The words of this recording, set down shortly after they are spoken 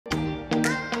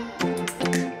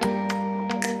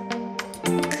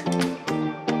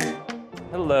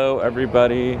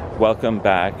everybody, welcome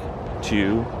back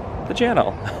to the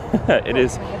channel. It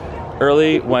is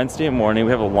early Wednesday morning.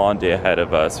 We have a long day ahead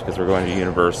of us because we're going to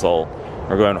Universal.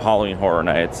 We're going to Halloween Horror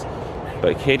Nights.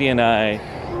 But Katie and I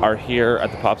are here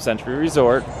at the Pop Century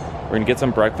Resort. We're gonna get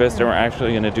some breakfast and we're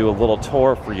actually gonna do a little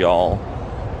tour for y'all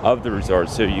of the resort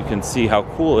so you can see how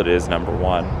cool it is, number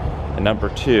one. And number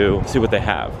two, see what they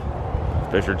have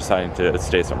if you're deciding to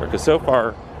stay somewhere. Because so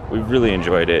far, we've really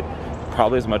enjoyed it.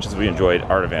 Probably as much as we enjoyed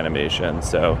Art of Animation.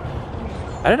 So,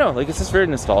 I don't know, like it's just very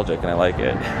nostalgic and I like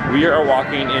it. We are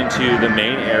walking into the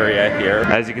main area here.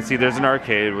 As you can see, there's an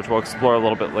arcade, which we'll explore a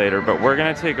little bit later, but we're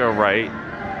gonna take a right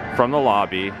from the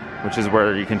lobby, which is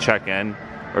where you can check in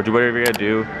or do whatever you gotta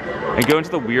do, and go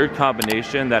into the weird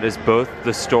combination that is both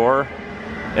the store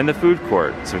and the food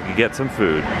court, so we can get some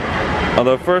food.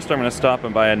 Although first I'm gonna stop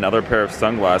and buy another pair of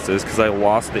sunglasses because I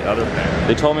lost the other pair.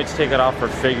 They told me to take it off for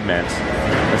Figment,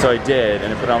 and so I did,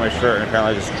 and I put it on my shirt, and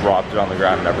apparently I just dropped it on the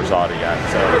ground and never saw it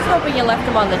again. So I was hoping you left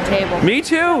them on the table. Me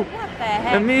too! What the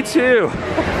heck? And me too!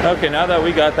 Okay, now that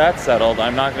we got that settled,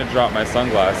 I'm not gonna drop my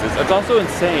sunglasses. It's also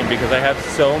insane because I have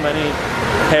so many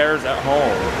pairs at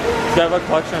home. So I have a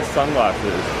collection of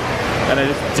sunglasses, and I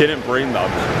just didn't bring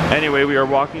them. Anyway, we are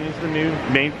walking into the new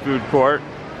main food court.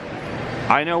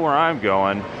 I know where I'm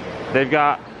going. They've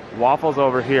got waffles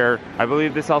over here. I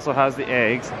believe this also has the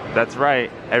eggs. That's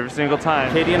right, every single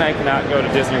time. Katie and I cannot go to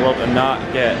Disney World and not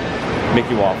get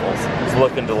Mickey waffles. It's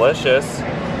looking delicious.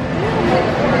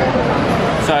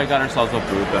 So I got ourselves a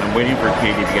booth and I'm waiting for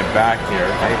Katie to get back here.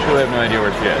 I actually have no idea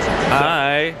where she is.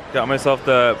 I got myself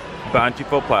the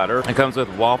Bountiful platter. It comes with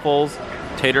waffles,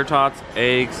 tater tots,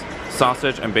 eggs,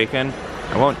 sausage, and bacon.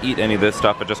 I won't eat any of this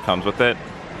stuff, it just comes with it.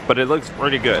 But it looks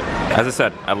pretty good. As I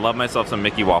said, I love myself some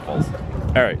Mickey waffles.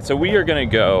 All right, so we are gonna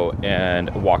go and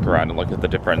walk around and look at the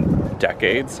different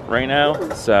decades right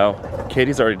now. So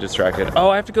Katie's already distracted. Oh,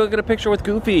 I have to go get a picture with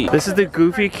Goofy. This is the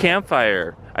Goofy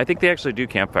campfire. I think they actually do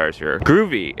campfires here.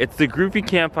 Groovy, it's the Goofy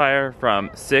campfire from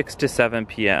 6 to 7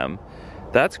 p.m.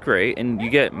 That's great, and you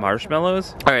get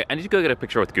marshmallows. All right, I need to go get a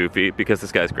picture with Goofy because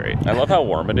this guy's great. I love how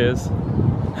warm it is.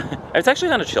 It's actually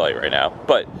kind of chilly right now,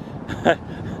 but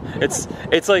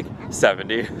it's like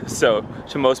 70, so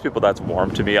to most people that's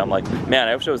warm. To me, I'm like, man,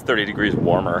 I wish it was 30 degrees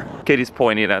warmer. Katie's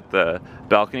pointing at the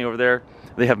balcony over there.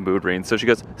 They have mood rings, so she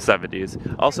goes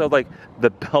 70s. Also, like, the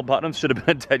bell bottoms should have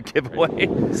been a dead giveaway.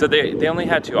 So they only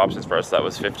had two options for us. That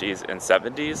was 50s and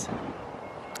 70s.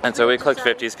 And so we clicked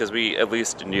 50s because we at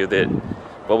least knew that,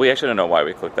 well, we actually don't know why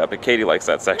we clicked that, but Katie likes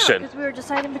that section. Because we were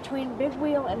deciding between Big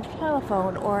Wheel and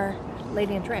Telephone or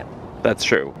Lady and Tramp. That's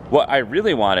true. What I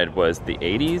really wanted was the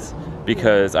 80s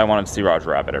because I wanted to see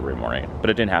Roger Rabbit every morning, but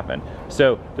it didn't happen.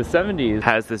 So the 70s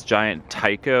has this giant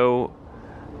Tyco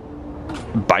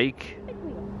bike,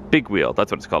 Big Wheel,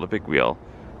 that's what it's called, a Big Wheel,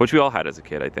 which we all had as a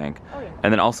kid, I think. Oh, yeah.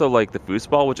 And then also like the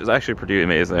foosball, which is actually pretty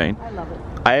amazing. I love it.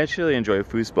 I actually enjoy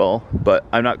foosball, but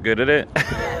I'm not good at it.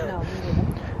 No, me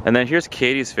neither. And then here's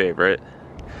Katie's favorite.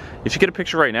 You should get a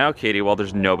picture right now, Katie, while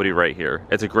there's nobody right here.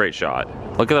 It's a great shot.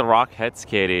 Look at the rock heads,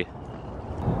 Katie.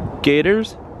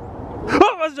 Gators?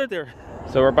 Oh, I was right there.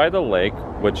 So we're by the lake,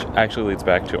 which actually leads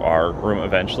back to our room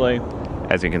eventually.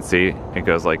 As you can see, it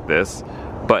goes like this.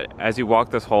 But as you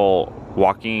walk this whole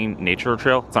walking nature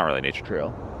trail, it's not really a nature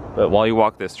trail, but while you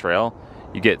walk this trail,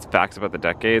 you get facts about the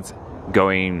decades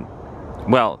going,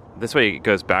 well, this way it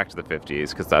goes back to the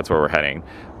 50s because that's where we're heading.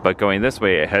 But going this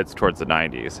way, it heads towards the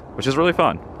 90s, which is really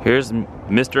fun. Here's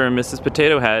Mr. and Mrs.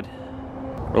 Potato Head.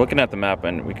 We're looking at the map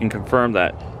and we can confirm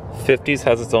that 50s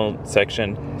has its own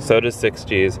section, so does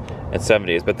 60s and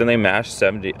 70s, but then they mash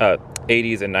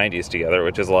 80s and 90s together,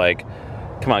 which is like,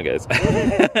 come on guys.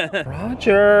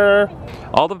 Roger!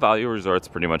 All the value resorts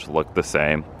pretty much look the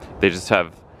same. They just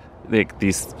have like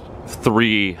these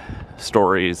 4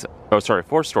 stories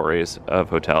of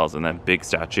hotels and then big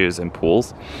statues and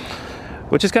pools,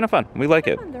 which is kind of fun. We like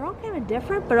it. They're all kind of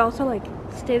different, but also like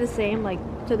stay the same, like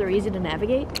so they're easy to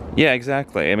navigate. Yeah,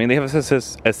 exactly. I mean, they have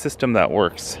a system that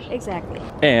works. Exactly.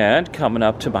 And coming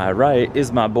up to my right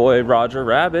is my boy Roger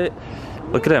Rabbit.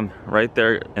 Look at him right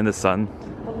there in the sun.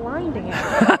 Blinding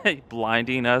us.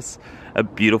 Blinding us. A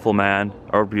beautiful man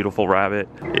or a beautiful rabbit.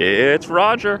 It's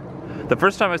Roger. The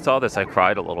first time I saw this, I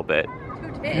cried a little bit.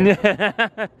 You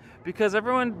did. Because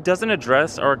everyone doesn't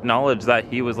address or acknowledge that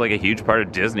he was like a huge part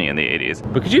of Disney in the 80s.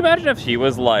 But could you imagine if he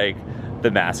was like the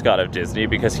mascot of Disney?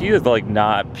 Because he is like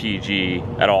not PG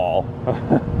at all.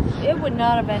 It would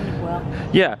not have ended well.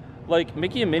 Yeah, like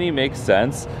Mickey and Minnie makes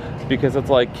sense because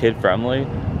it's like kid friendly,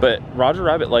 but Roger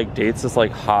Rabbit like dates this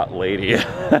like hot lady.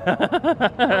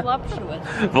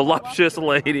 Voluptuous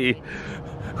lady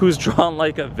who's drawn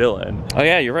like a villain. Oh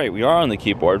yeah, you're right, we are on the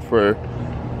keyboard for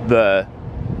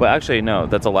well, actually, no,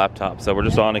 that's a laptop. So we're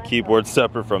just on a keyboard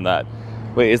separate from that.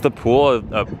 Wait, is the pool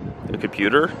a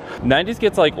computer? 90s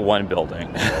gets like one building,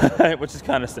 which is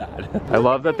kind of sad. I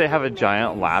love that they have a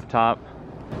giant laptop.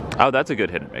 Oh, that's a good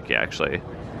hidden Mickey, actually.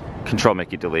 Control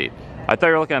Mickey delete. I thought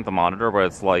you were looking at the monitor where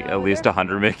it's like at least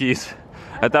 100 Mickeys.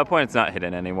 At that point, it's not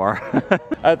hidden anymore.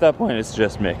 At that point, it's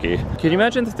just Mickey. Can you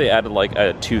imagine if they added like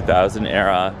a 2000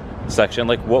 era section?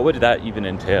 Like, what would that even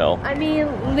entail? I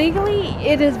mean, legally,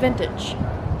 it is vintage.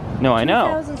 No, I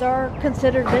know. 2000s are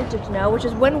considered vintage now, which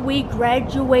is when we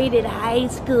graduated high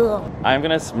school. I'm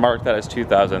gonna mark that as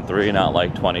 2003, not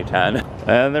like 2010.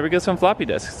 And there we go, some floppy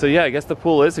disks. So yeah, I guess the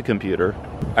pool is a computer.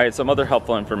 All right, some other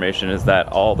helpful information is that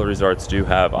all the resorts do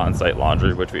have on-site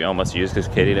laundry, which we almost used because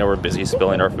Katie and I were busy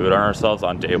spilling our food on ourselves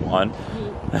on day one.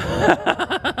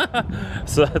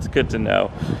 So that's good to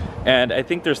know. And I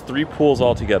think there's 3 pools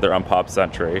altogether on Pop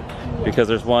Century, because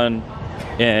there's one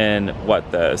in what,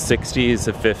 the 60s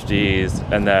to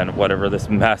 50s, and then whatever this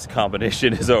mess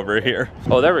combination is over here.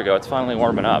 Oh, there we go, it's finally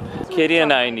warming up. Katie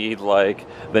and I need like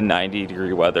the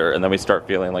 90-degree weather, and then we start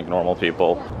feeling like normal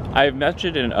people. I've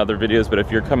mentioned in other videos, but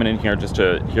if you're coming in here just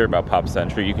to hear about Pop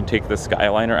Century, you can take the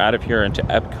Skyliner out of here into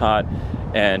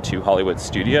Epcot and to Hollywood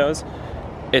Studios.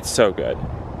 It's so good.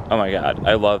 Oh my God,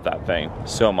 I love that thing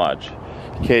so much.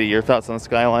 Katie, your thoughts on the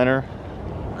Skyliner?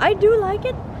 I do like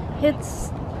it.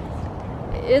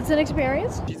 It's an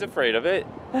experience. She's afraid of it.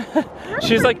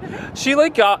 She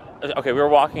got, okay, we were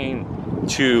walking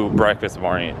to breakfast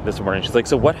this morning. She's like,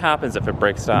 so what happens if it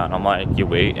breaks down? I'm like, you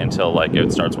wait until like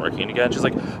it starts working again. She's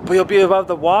like, but you'll be above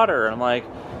the water. And I'm like,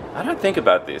 I don't think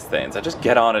about these things. I just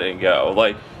get on it and go.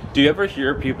 Like, do you ever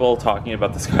hear people talking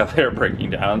about the Skyliner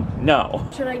breaking down? No.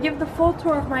 Should I give the full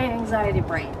tour of my anxiety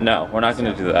brain? No, we're not going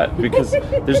to do that because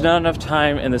there's not enough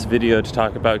time in this video to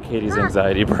talk about Katie's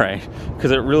anxiety brain,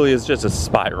 because it really is just a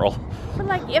spiral. But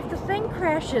like, if the thing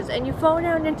crashes and you fall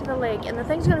down into the lake and the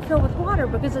thing's going to fill with water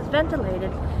because it's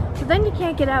ventilated, so then you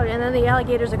can't get out, and then the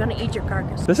alligators are going to eat your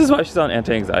carcass. This is why she's on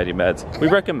anti-anxiety meds. We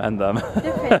recommend them.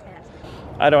 They're fantastic.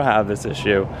 I don't have this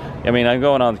issue. I mean, I'm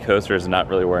going on the coasters and not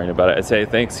really worrying about it. I say,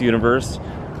 thanks, universe,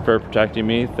 for protecting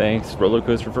me. Thanks, roller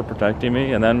coaster, for protecting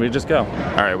me. And then we just go.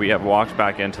 All right, we have walked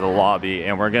back into the lobby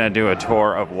and we're gonna do a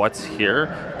tour of what's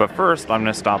here. But first, I'm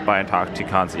gonna stop by and talk to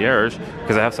concierge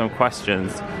because I have some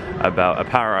questions about a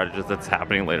power outage that's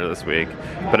happening later this week.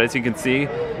 But as you can see,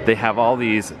 they have all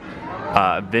these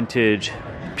vintage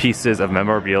pieces of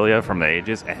memorabilia from the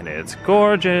ages, and it's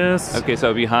gorgeous. Okay,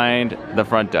 so behind the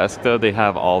front desk though, they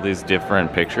have all these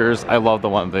different pictures. I love the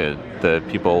one, the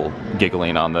people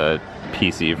giggling on the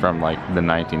PC from like the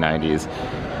 1990s,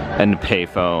 and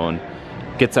payphone.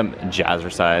 Get some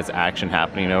jazzercise action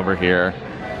happening over here.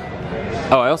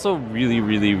 Oh, I also really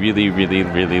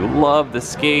love the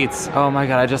skates. Oh my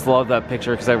God, I just love that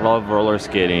picture because I love roller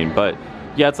skating. But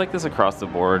yeah, it's like this across the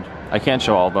board. I can't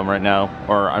show all of them right now,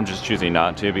 or I'm just choosing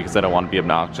not to because I don't want to be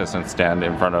obnoxious and stand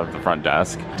in front of the front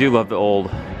desk. I do love the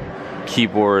old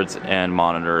keyboards and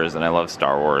monitors, and I love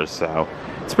Star Wars, so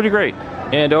it's pretty great.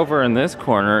 And over in this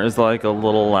corner is like a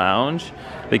little lounge.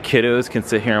 The kiddos can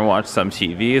sit here and watch some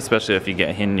TV, especially if you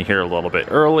get in here a little bit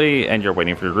early and you're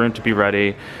waiting for your room to be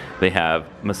ready. They have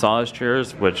massage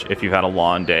chairs, which if you've had a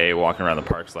long day walking around the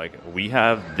parks like we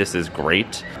have, this is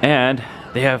great. And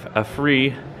they have a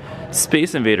free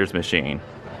Space Invaders machine,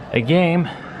 a game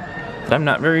that I'm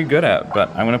not very good at, but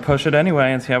I'm gonna push it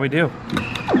anyway and see how we do.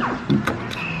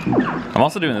 I'm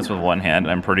also doing this with one hand,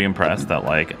 and I'm pretty impressed that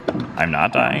like I'm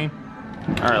not dying.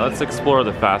 All right, let's explore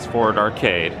the Fast Forward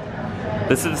arcade.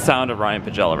 This is the sound of Ryan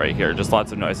Pagella right here, just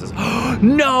lots of noises.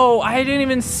 No, I didn't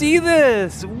even see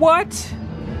this. What?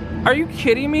 Are you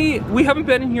kidding me? We haven't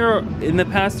been in here in the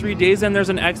past 3 days, and there's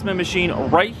an X-Men machine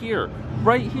right here.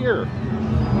 Right here.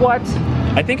 What?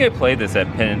 I think I played this at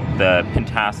the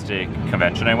Pintastic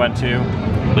convention I went to.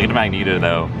 Look at Magneto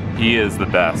though. He is the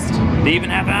best. They even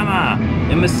have Emma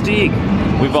and Mystique.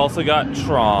 We've also got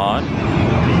Tron.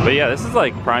 But yeah, this is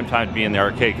like prime time to be in the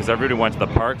arcade because everybody went to the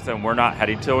parks and we're not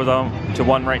heading to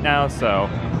one right now, so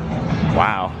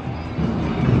wow.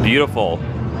 Beautiful.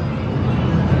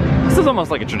 This is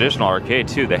almost like a traditional arcade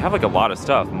too. They have like a lot of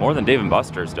stuff, more than Dave &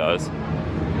 Buster's does.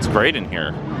 It's great in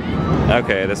here.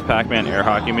 Okay, this Pac-Man air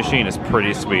hockey machine is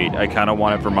pretty sweet. I kind of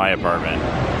want it for my apartment.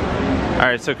 All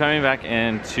right, so coming back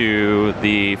into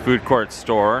the food court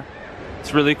store,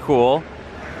 it's really cool.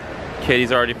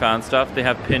 Katie's already found stuff. They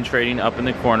have pin trading up in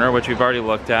the corner, which we've already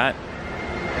looked at.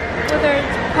 So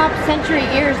there's Pop Century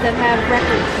ears that have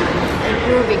records and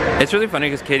groovy. It's really funny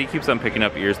because Katie keeps on picking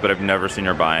up ears, but I've never seen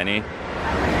her buy any.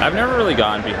 I've never really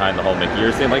gotten behind the whole Mickey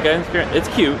Ears thing. Like, it's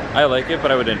cute. I like it,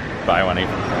 but I wouldn't buy one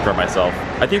for myself.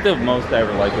 I think the most I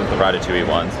ever liked was the Ratatouille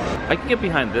ones. I can get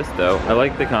behind this though. I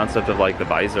like the concept of like the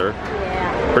visor.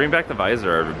 Yeah. Bring back the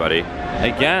visor, everybody.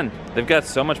 Again, they've got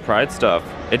so much Pride stuff.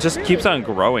 It just keeps on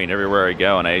growing everywhere I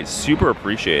go, and I super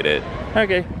appreciate it.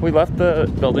 Okay, we left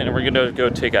the building and we're gonna go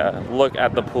take a look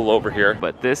at the pool over here.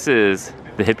 But this is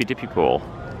the Hippy Dippy Pool.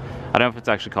 I don't know if it's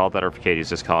actually called that or if Katie's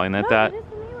just calling it that. It is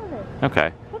the name of it.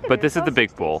 Okay, but this is the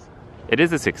big pool. It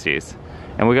is the 60s.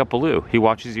 And we got Baloo. He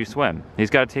watches you swim. He's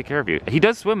got to take care of you. He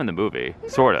does swim in the movie,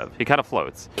 sort of. He kind of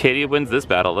floats. Katie wins this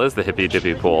battle. It is the Hippy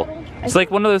Dippy Pool. It's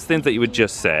like one of those things that you would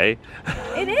just say.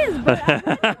 It is,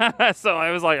 but so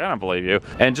I was like, I don't believe you.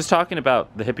 And just talking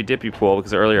about the Hippy Dippy Pool,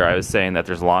 because earlier I was saying that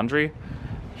there's laundry.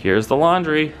 Here's the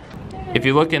laundry. If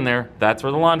you look in there, that's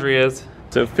where the laundry is.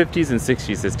 So 50s and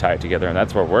 60s is tied together, and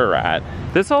that's where we're at.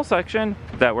 This whole section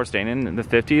that we're staying in the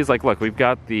 50s, like look, we've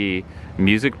got the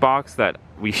music box that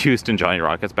we used in Johnny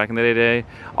Rockets back in the day.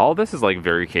 All this is like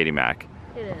very Katie Mack.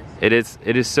 It is.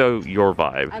 It is so your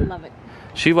vibe. I love it.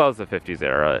 She loves the 50s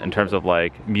era in terms of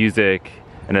like music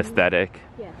and aesthetic.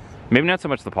 Yes. Maybe not so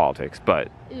much the politics, but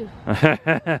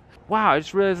wow, I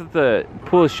just realized that the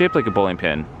pool is shaped like a bowling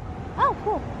pin. Oh,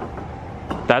 cool.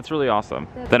 That's really awesome.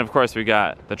 Then of course we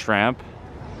got the Tramp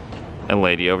and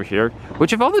Lady over here,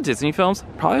 which of all the Disney films,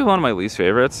 probably one of my least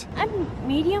favorites. I'm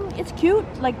medium. It's cute.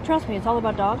 Like, trust me, it's all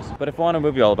about dogs. But if I want a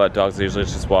movie all about dogs, I usually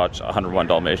just watch 101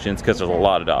 Dalmatians because there's a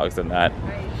lot of dogs in that.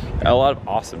 A lot of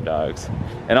awesome dogs.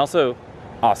 And also,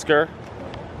 Oscar.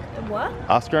 What?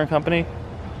 Oscar and Company.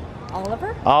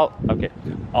 Oliver? Okay.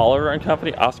 Oliver and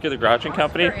Company. Oscar the Grouch and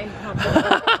Company.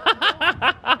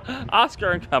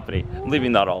 Oscar and Company. I'm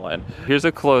leaving that all in. Here's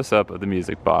a close-up of the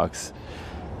music box.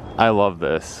 I love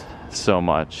this so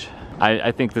much.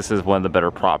 I think this is one of the better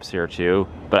props here too,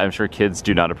 but I'm sure kids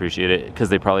do not appreciate it because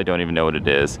they probably don't even know what it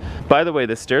is. By the way,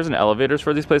 the stairs and elevators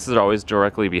for these places are always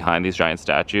directly behind these giant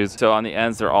statues. So on the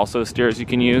ends, there are also stairs you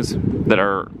can use that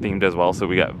are themed as well. So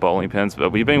we got bowling pins,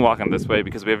 but we've been walking this way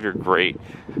because we have your great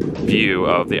view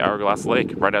of the Hourglass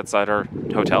Lake right outside our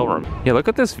hotel room. Yeah, look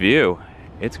at this view.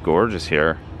 It's gorgeous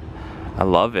here. I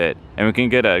love it. And we can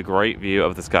get a great view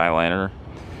of the Skyliner.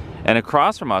 And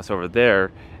across from us over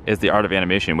there is the Art of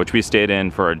Animation, which we stayed in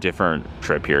for a different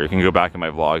trip here. You can go back in my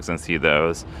vlogs and see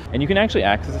those. And you can actually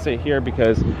access it here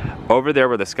because over there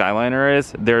where the Skyliner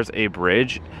is, there's a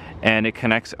bridge and it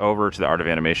connects over to the Art of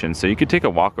Animation. So you could take a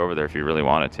walk over there if you really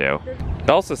wanted to.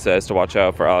 It also says to watch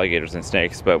out for alligators and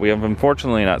snakes, but we have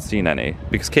unfortunately not seen any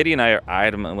because Katie and I are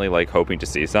adamantly like hoping to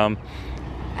see some.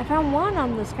 I found one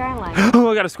on the skyline. Oh,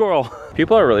 I got a squirrel.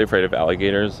 People are really afraid of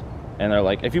alligators. And they're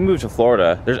like, if you move to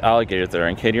Florida, there's alligators there.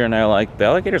 And Katie and I are like, the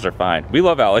alligators are fine. We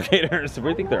love alligators.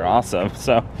 We think they're awesome.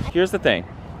 So here's the thing.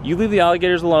 You leave the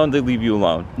alligators alone, they leave you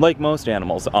alone. Like most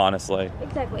animals, honestly.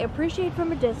 Exactly. Appreciate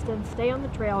from a distance. Stay on the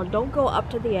trail. Don't go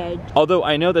up to the edge. Although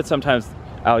I know that sometimes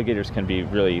alligators can be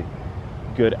really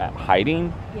good at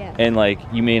hiding. Yeah. And like,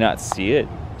 you may not see it.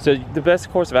 So the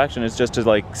best course of action is just to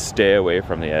like stay away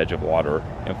from the edge of water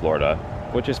in Florida,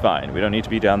 which is fine. We don't need to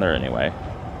be down there anyway.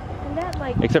 That,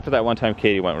 like, except for that one time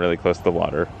Katie went really close to the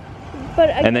water. But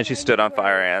and then she stood on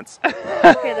fire ants.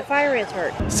 Okay, the fire ants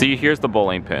hurt. See, here's the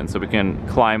bowling pin, so we can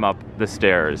climb up the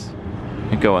stairs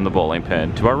and go in the bowling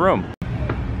pin to our room.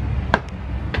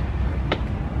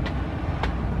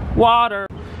 Water!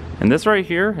 And this right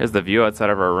here is the view outside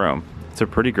of our room. It's a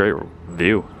pretty great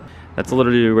view. That's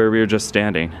literally where we were just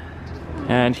standing.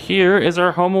 And here is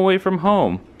our home away from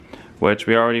home, which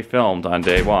we already filmed on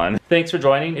day one. Thanks for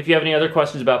joining. If you have any other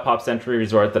questions about Pop Century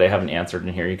Resort that I haven't answered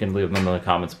in here, you can leave them in the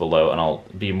comments below and I'll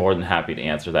be more than happy to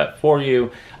answer that for you.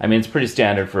 I mean, it's pretty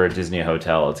standard for a Disney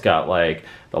hotel. It's got like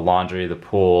the laundry, the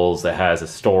pools, it has a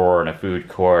store and a food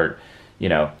court, you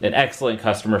know, an excellent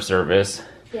customer service.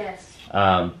 Yes.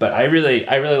 But I really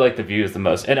like the views the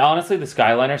most. And honestly, the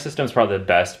Skyliner system is probably the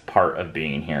best part of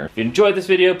being here. If you enjoyed this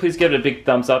video, please give it a big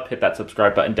thumbs up, hit that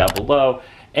subscribe button down below.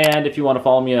 And if you want to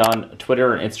follow me on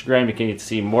Twitter and Instagram, you can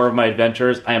see more of my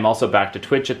adventures. I am also back to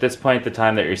Twitch at this point, the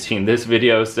time that you're seeing this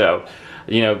video. So,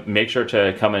 you know, make sure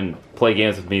to come and play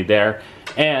games with me there.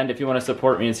 And if you want to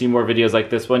support me and see more videos like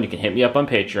this one, you can hit me up on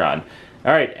Patreon.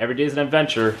 All right, every day is an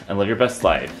adventure and live your best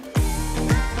life.